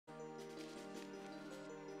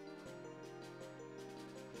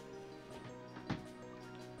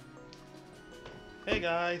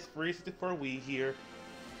guys, Free64Wii here.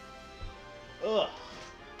 Ugh.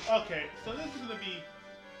 Okay, so this is gonna be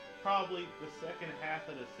probably the second half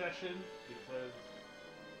of the session because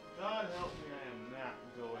God help me, I am not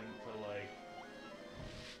going to like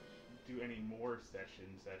do any more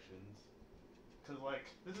sessions. Cause like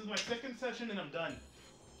this is my second session and I'm done.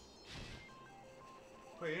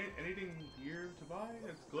 Wait, anything here to buy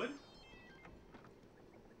that's good?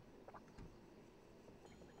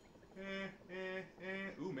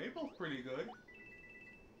 Ooh, Maple's pretty good.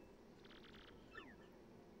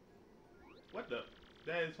 What the?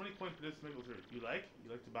 That is 20 coins for this Maple syrup. You like?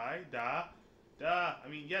 You like to buy? Da. Da. I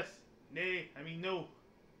mean, yes. Nay. I mean, no.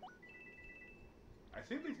 I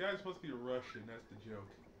think these guys are supposed to be Russian. That's the joke.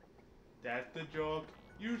 That's the joke.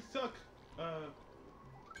 You suck. Whatever.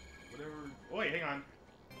 Oh, wait, hang on.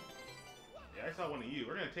 Yeah, I saw one of you.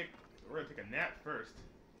 We're gonna take a nap first.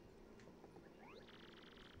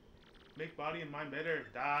 Make body and mind better.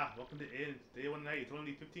 Da. Welcome to inn. Stay one night. It's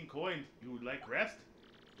only 15 coins. You would like rest?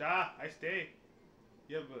 Da. I stay.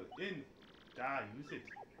 You have an inn. Da. Use it.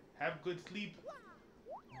 Have good sleep.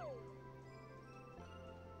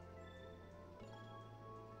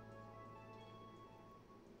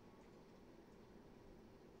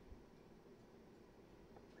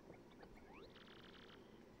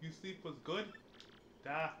 You sleep was good?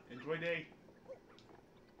 Da. Enjoy day.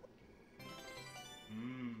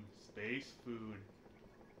 Space food.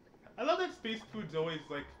 I love that space food's always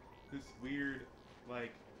like this weird,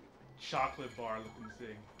 like, chocolate bar looking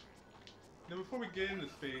thing. Now before we get into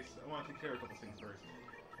space, I want to take care of a couple things first.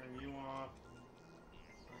 Turn you off.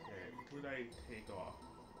 Okay, what did I take off?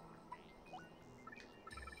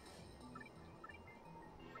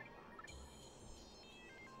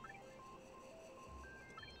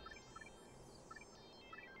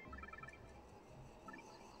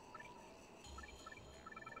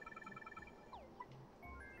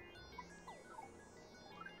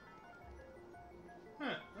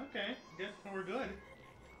 Huh, okay. Guess we're good.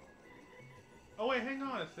 Oh wait, hang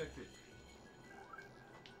on a second.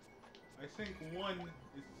 I think one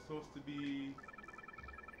is supposed to be...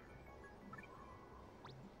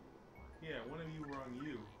 Yeah, one of you were on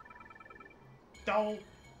you. Don't!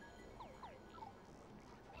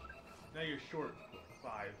 Now you're short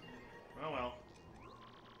 5. Oh well.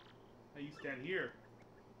 Now you stand here.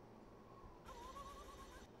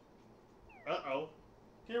 Uh-oh.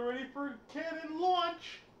 Get ready for cannon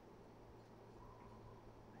launch!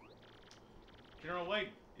 General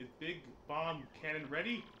White, is Big Bomb Cannon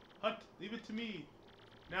ready? Hut, leave it to me.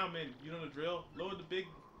 Now, men, you know the drill. Load the Big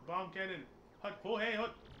Bomb Cannon. Hut, oh hey,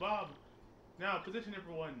 Hut, Bob. Now, position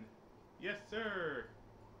everyone. Yes, sir.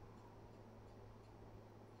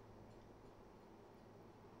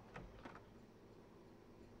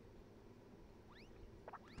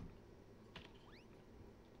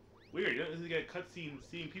 Weird, you don't get a cutscene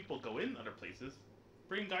seeing people go in other places.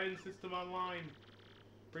 Bring guidance system online.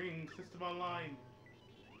 Bring system online.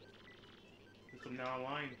 System now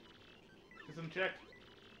online. System check.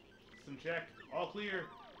 System check. All clear.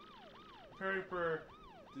 Preparing for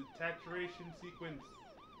detaturation sequence.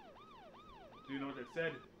 Do you know what that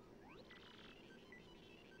said?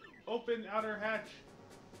 Open outer hatch.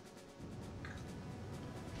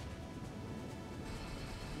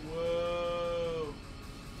 Whoa.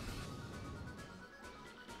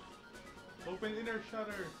 Open inner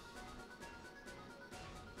shutter.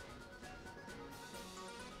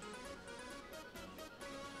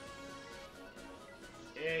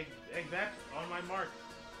 Exact on my mark.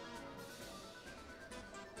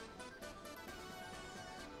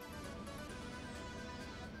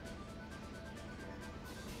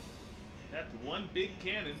 That's one big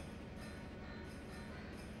cannon.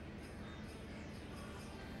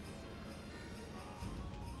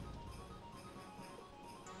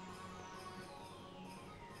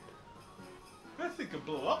 This thing could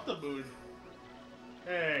blow up the moon.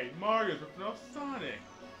 Hey, Mario's ripping off Sonic.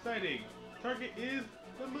 Exciting. Target is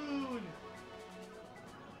the moon.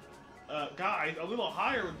 Guys, a little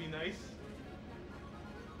higher would be nice.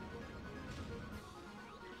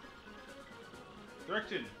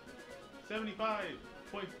 Direction,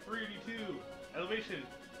 75.32. Elevation,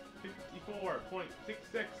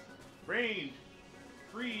 54.66. Range,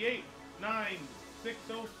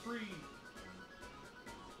 389,603.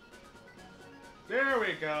 There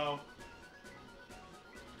we go.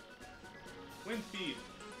 Wind speed,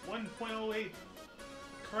 1.08.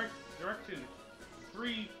 Correct direction,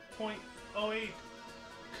 3.08.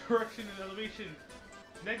 Correction in elevation,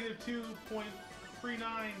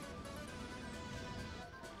 -2.39.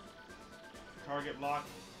 Target blocked.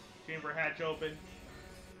 Chamber hatch open.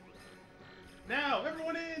 Now,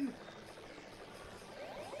 everyone in!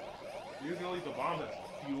 You're gonna leave the bomb as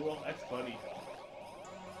fuel? That's funny.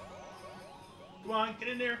 Come on, get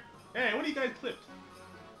in there. Hey, what are you guys clipped?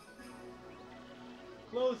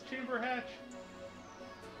 Close chamber hatch.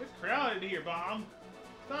 It's crowded here, Bomb.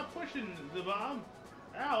 Stop pushing the Bomb.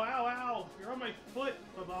 Ow, ow, ow. You're on my foot,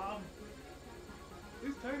 Bomb.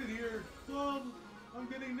 It's tight in here. Bomb, I'm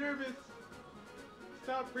getting nervous.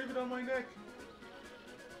 Stop breathing on my neck.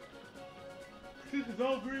 This is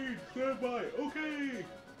all green. Stand by. Okay.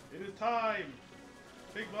 It is time.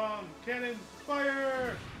 Big Bomb, cannon,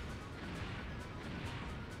 fire!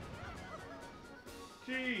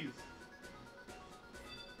 Jeez.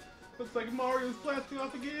 Looks like Mario's blasting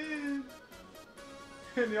off again.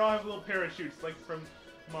 And they all have little parachutes, like from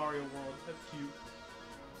Mario World. That's cute.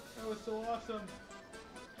 That was so awesome.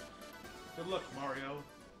 Good luck, Mario.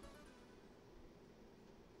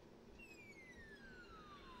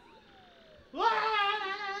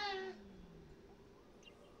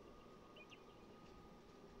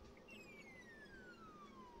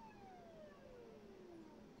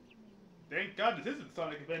 Thank God this isn't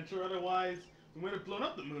Sonic Adventure, otherwise we would have blown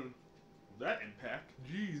up the moon. That impact,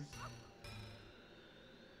 jeez.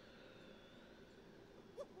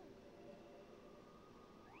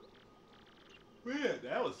 Man,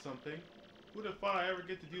 that was something. Who'd have thought I ever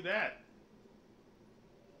get to do that?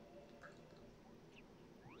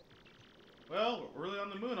 Well, we're really on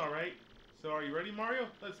the moon, alright. So are you ready, Mario?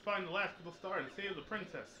 Let's find the last little star and save the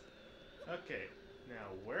princess. Okay, now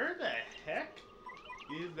where the heck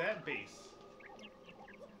is that base?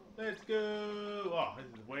 Let's go! Oh, this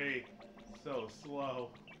is way so slow.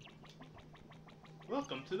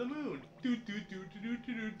 Welcome to the moon.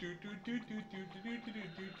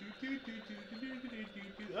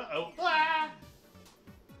 Uh-oh. Ah!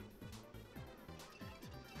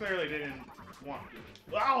 Clearly didn't want to.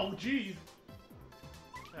 Oh, jeez!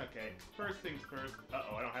 Okay, first things first.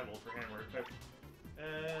 Uh-oh, I don't have Ultra Hammer equipped.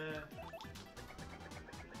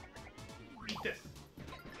 Eat this!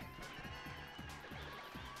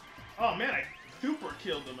 Oh man, I super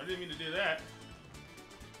killed them. I didn't mean to do that.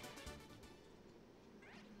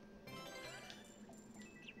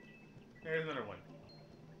 There's another one.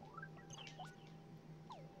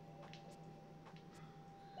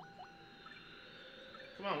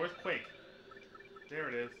 Come on, where's Quake? There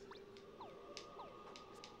it is.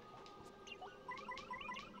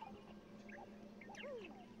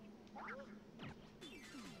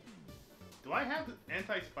 Do I have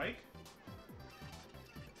anti-spike?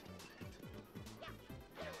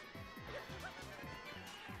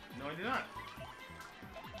 No, I do not.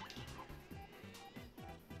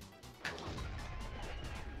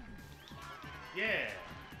 Yeah.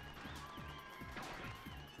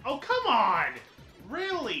 Oh, come on!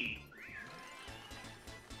 Really?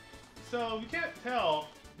 So, you can't tell,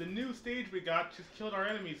 the new stage we got just killed our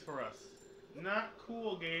enemies for us. Not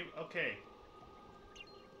cool, game. Okay.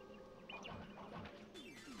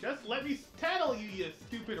 Just let me tattle you, you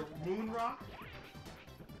stupid moon rock.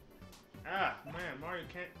 Ah, man, Mario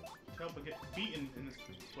can't help but get beaten in this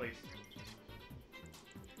place.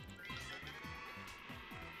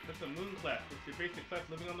 That's a moon class. It's your basic class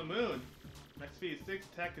living on the moon. Max speed is 6,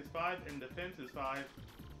 attack is 5, and defense is 5.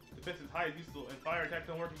 Defense is high is useful, and fire attacks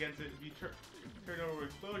don't work against it. If you turn over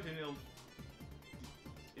explosion,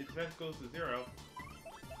 its defense goes to 0.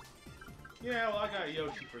 Yeah, well, I got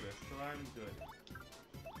Yoshi for this, so I'm good.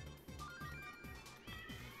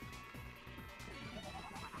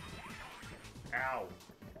 Ow.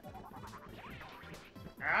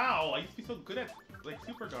 Ow! I used to be so good at, like,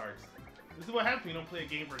 super guards. This is what happens when you don't play a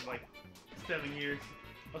game for, like, 7 years.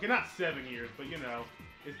 Okay, not 7 years, but, you know,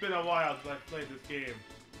 it's been a while since I've played this game.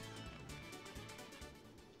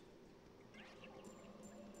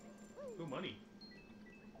 Ooh, money.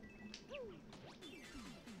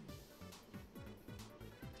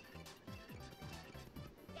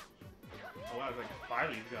 Oh wow, there's like 5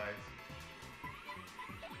 of these guys.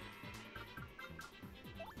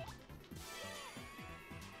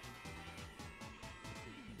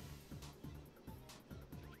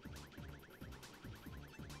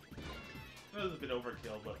 That was a bit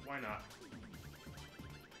overkill, but why not?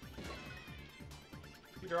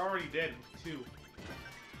 See, they're already dead, too.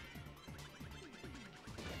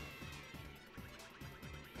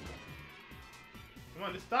 Come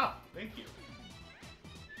on, just stop. Thank you.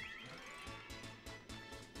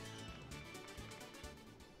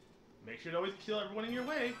 Make sure to always kill everyone in your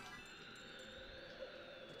way.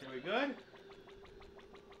 Okay, we good?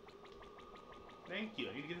 Thank you.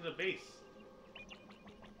 I need to get to the base.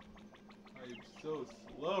 I'm so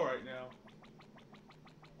slow right now.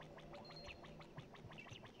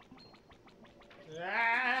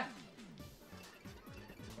 Ah!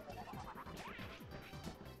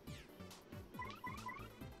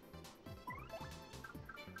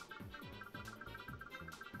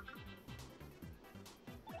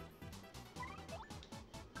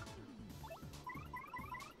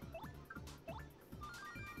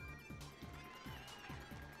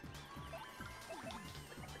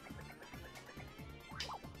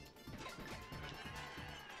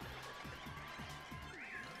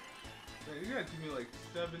 Man, you gotta give me like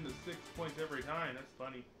 7 to 6 points every time. That's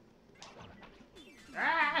funny.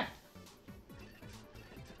 Ah!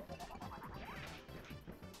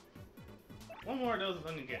 One more of those is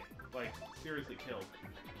gonna get, like, seriously killed.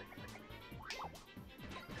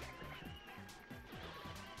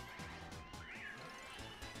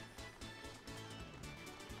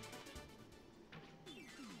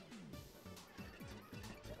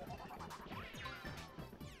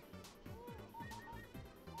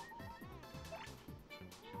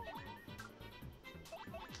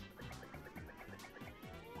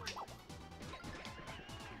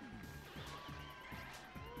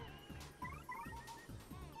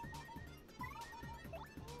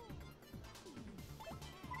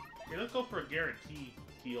 Okay, let's go for a guarantee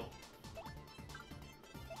heal.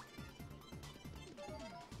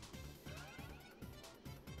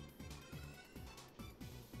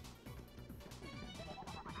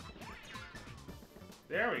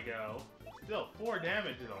 There we go. Still, 4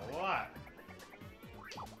 damage is a lot.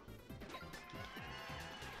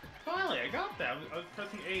 Finally, I got that. I was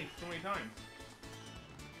pressing A so many times.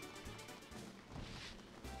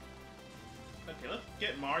 Okay, let's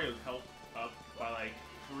get Mario's health up by like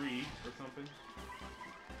 3 or something.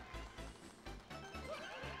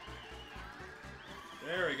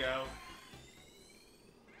 There we go.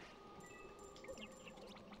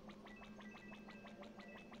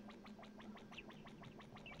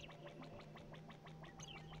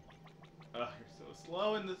 You're so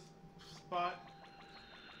slow in this spot.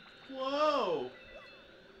 Whoa!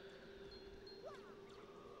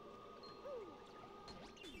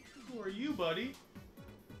 Who are you, buddy?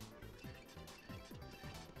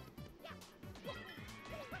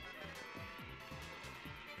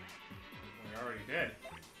 You're already dead.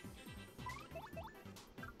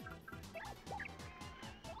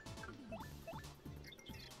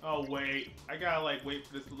 Oh wait, I gotta like wait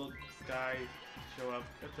for this little guy to show up.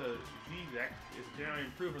 That's a Z-Zek. It's generally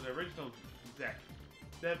improved from the original Zek.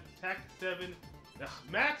 Attack 7,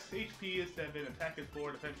 max HP is 7, attack is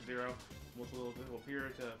 4, defense is 0. Most little will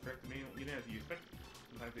appear to affect the main unit as you expect.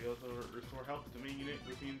 Sometimes they also restore health to the main unit,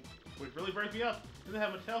 which really breaks me up. Doesn't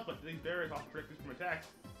have much health, but these barriers also protect us from attacks.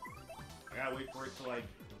 I gotta wait for it to like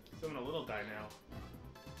summon a little guy now.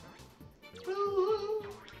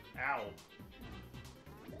 Ow.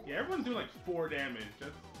 Yeah, everyone's doing like 4 damage.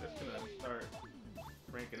 That's gonna start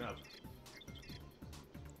ranking up.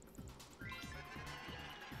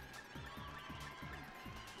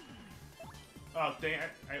 Oh dang!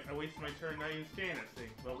 I wasted my turn not even scanning that thing.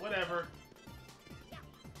 But whatever.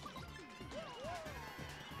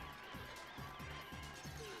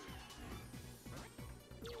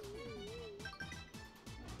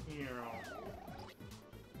 Here.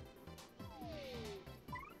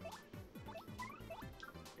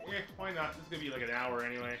 Yeah, why not? This is gonna be like an hour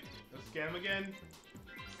anyway. Let's scan him again.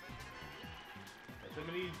 So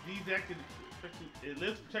many Z-Zek it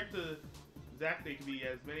lives to protect the Zack. They can be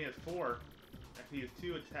as many as 4. Actually, is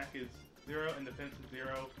 2. Attack is 0 and defense is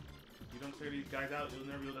 0. If you don't clear these guys out, you'll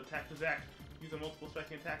never be able to attack the Zack. Use a multiple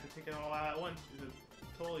striking attack to take it all out at once is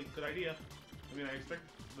a totally good idea. I mean, I expect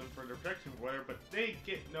them for their protection or whatever, but they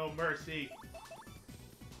get no mercy.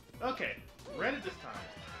 Okay, read it this time.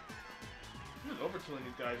 I'm just overkilling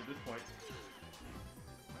these guys at this point.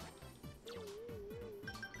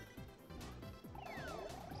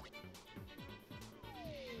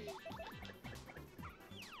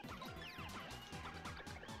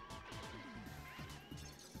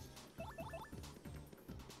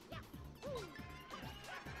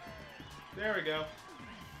 There we go.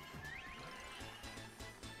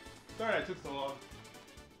 Sorry that took so long.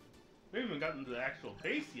 We haven't even gotten to the actual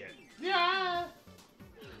base yet. Yeah!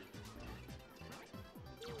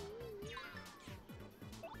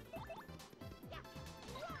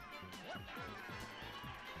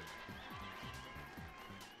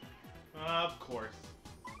 Of course.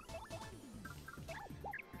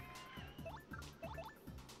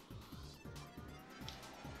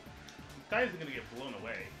 This guy isn't gonna get blown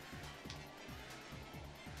away.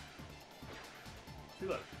 See,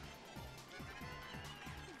 look.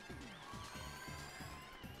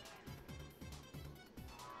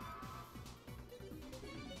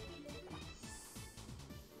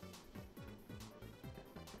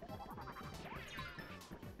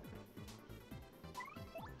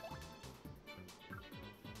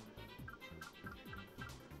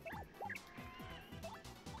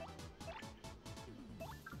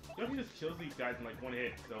 You know, he just kills these guys in like 1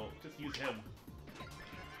 hit, so just use him.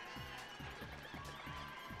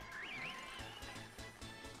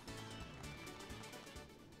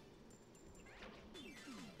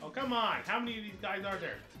 Oh, come on! How many of these guys are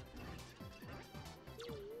there?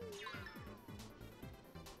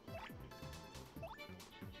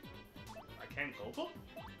 Henkel.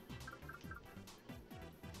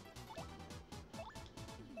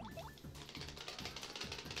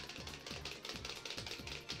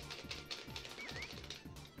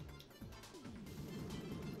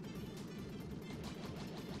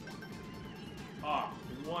 Off.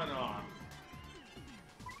 One off.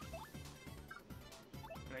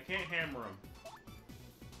 And I can't hammer him.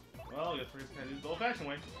 Well, I guess we're just gonna do the old-fashioned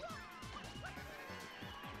way.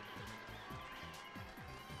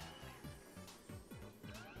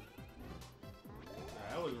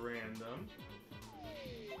 That was random.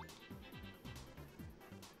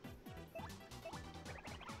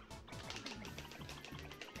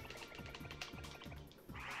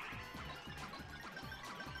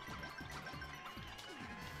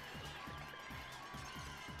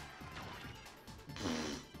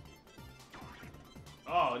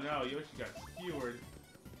 Oh no, Yoshi got skewered.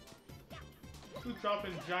 Who's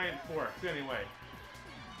dropping giant forks anyway?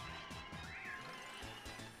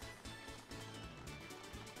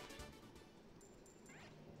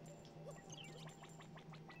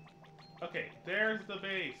 Okay, there's the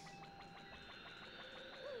base.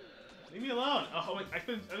 Leave me alone! Oh, wait, I've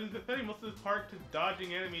been spending most of this part just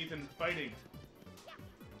dodging enemies and fighting.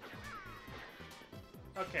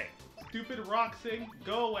 Okay, stupid rock thing,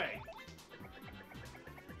 go away.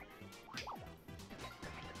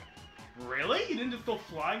 Really? You didn't just go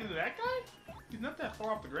flying into that guy? He's not that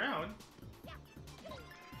far off the ground.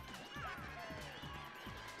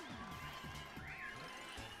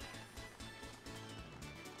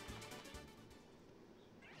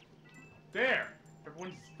 There!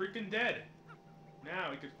 Everyone's freaking dead.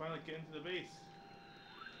 Now we can finally get into the base.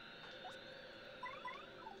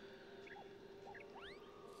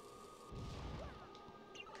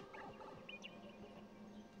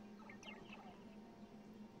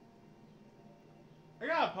 I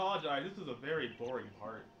gotta apologize, this is a very boring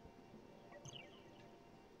part.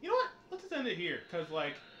 You know what? Let's just end it here, cause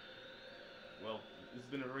like, well, this has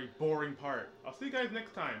been a very boring part. I'll see you guys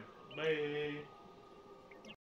next time. Bye!